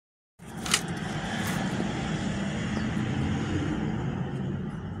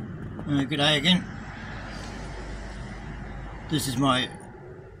Good day again. This is my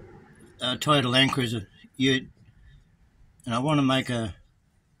Toyota Land Cruiser Ute, and I want to make a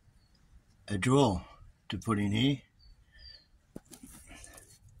drawer to put in here.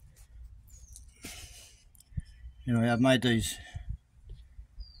 Anyway, I've made these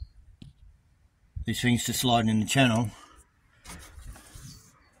things to slide in the channel.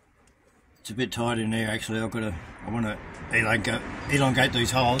 It's a bit tight in there actually. I want to elongate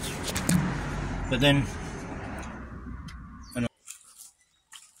these holes, but then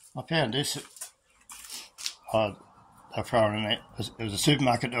I found this. They're throwing it out. It was a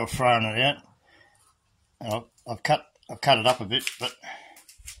supermarket. They were throwing it out, and I've cut it up a bit, but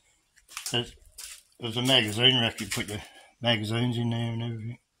it was a magazine rack. You put your magazines in there and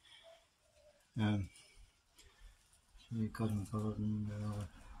everything. Cosmopolitan,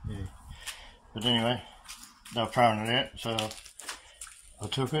 yeah. But anyway, they were throwing it out, so I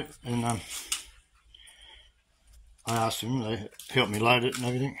took it and I asked them. They helped me load it and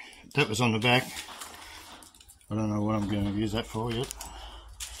everything. That was on the back. I don't know what I'm going to use that for yet.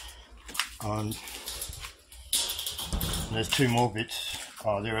 There's two more bits.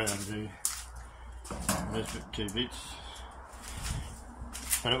 Oh, there are two. There's two bits.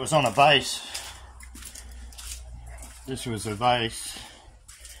 But it was on a base. This was a base,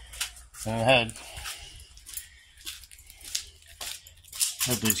 and it had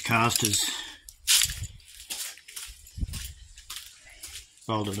these casters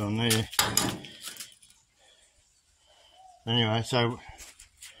bolted on there. Anyway,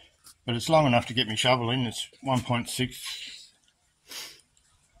 but it's long enough to get me shovel in. It's 1.6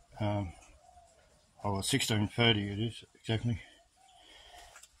 1630 it is exactly.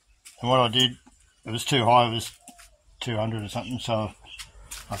 And what I did, it was too high, it was 200 or something, so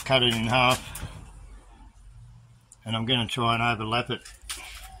I've cut it in half and I'm going to try and overlap it.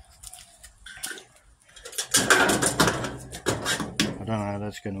 I don't know how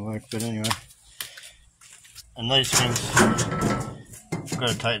that's going to work, but anyway. And these things, I've got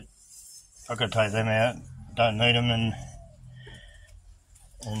to take them out. Don't need them, and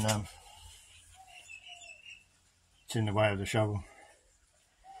it's in the way of the shovel.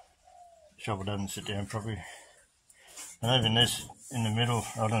 The shovel doesn't sit down properly. And even this in the middle,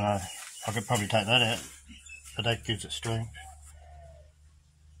 I don't know, I could probably take that out, but that gives it strength.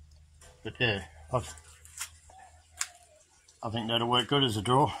 But yeah, I think that'll work good as a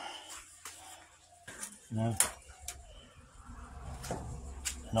drawer. You know,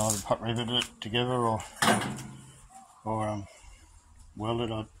 and either pot rivet it together or weld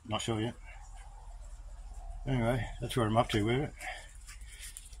it. I'm not sure yet. Anyway, that's what I'm up to with it.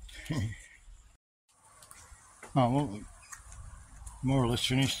 Oh well, more or less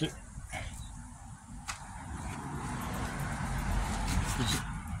finished it.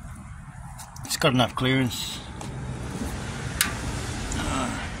 It's got enough clearance. I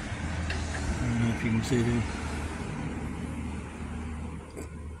don't know if you can see there.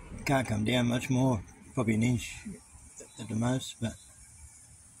 Can't come down much more, probably an inch at the most, but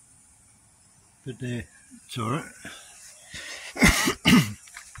there, it's alright.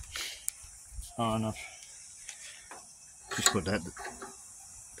 Oh, enough. Just got that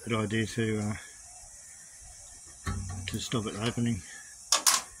idea to stop it opening.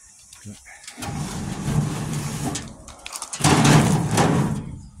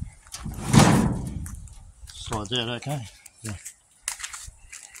 Slides out okay. Yeah.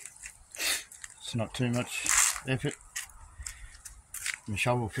 It's not too much effort. The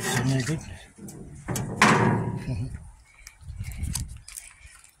shovel fits in there good.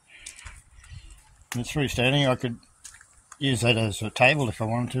 It's freestanding. I could use that as a table if I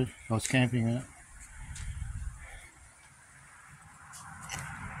wanted to, if I was camping in it.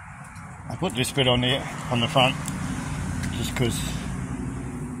 I put this bit on there on the front just because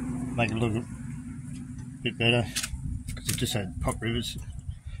make it look a bit better, because it just had pop rivets.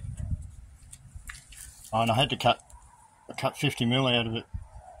 Oh, and I had to cut 50mm out of it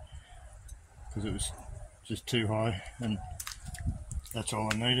because it was just too high, and that's all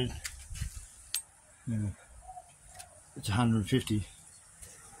I needed. Yeah. It's 150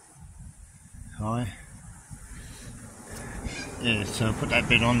 high. Yeah, so I put that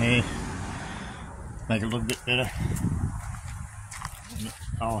bit on there, make it look a bit better.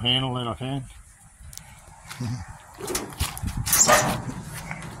 I'll handle that I found.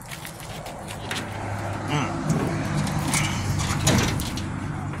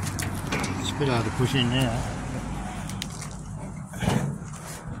 It's a bit hard to push in now.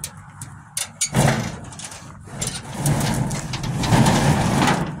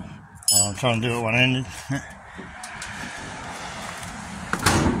 I'm trying to do it one-handed.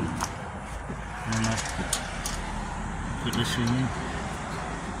 Put this thing in.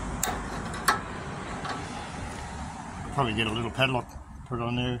 Probably get a little padlock put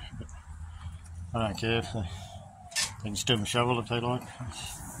on there, but I don't care if they can steal my shovel if they like.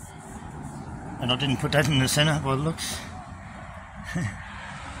 And I didn't put that in the centre by the looks.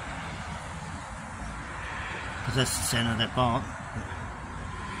 Because that's the centre of that bolt.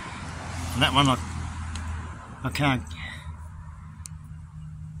 And that one I can't.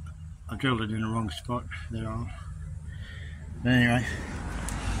 I drilled it in the wrong spot there on. But anyway,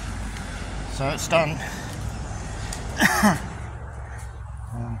 so it's done.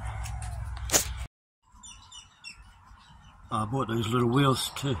 I bought these little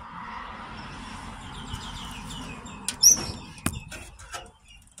wheels too.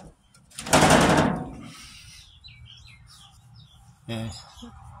 Yeah,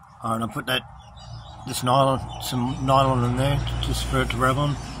 and I put some nylon in there just for it to rub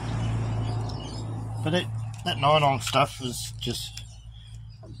on. But that nylon stuff was just,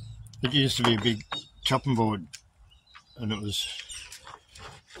 it used to be a big chopping board, and it was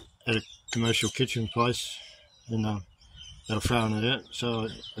at a commercial kitchen place, and they were throwing it out, so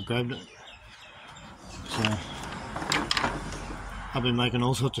I grabbed it. So I've been making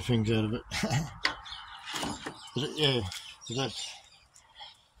all sorts of things out of it. Yeah,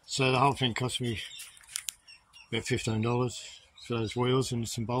 so the whole thing cost me about $15 for those wheels and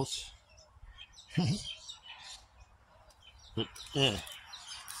some bolts. But yeah,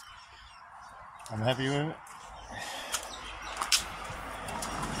 I'm happy with it.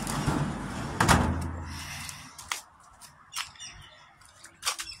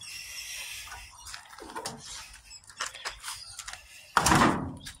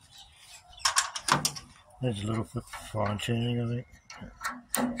 There's a little fine tuning, I think.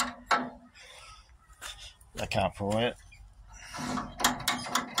 I can't pull it.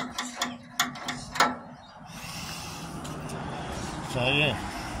 So yeah,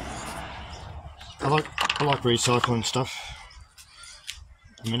 I like recycling stuff.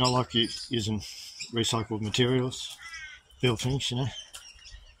 I mean, I like using recycled materials, build things, you know.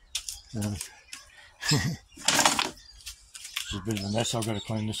 It's a bit of a mess. I've got to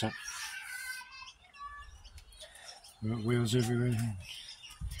clean this up. Wheels everywhere.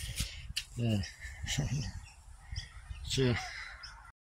 Yeah. So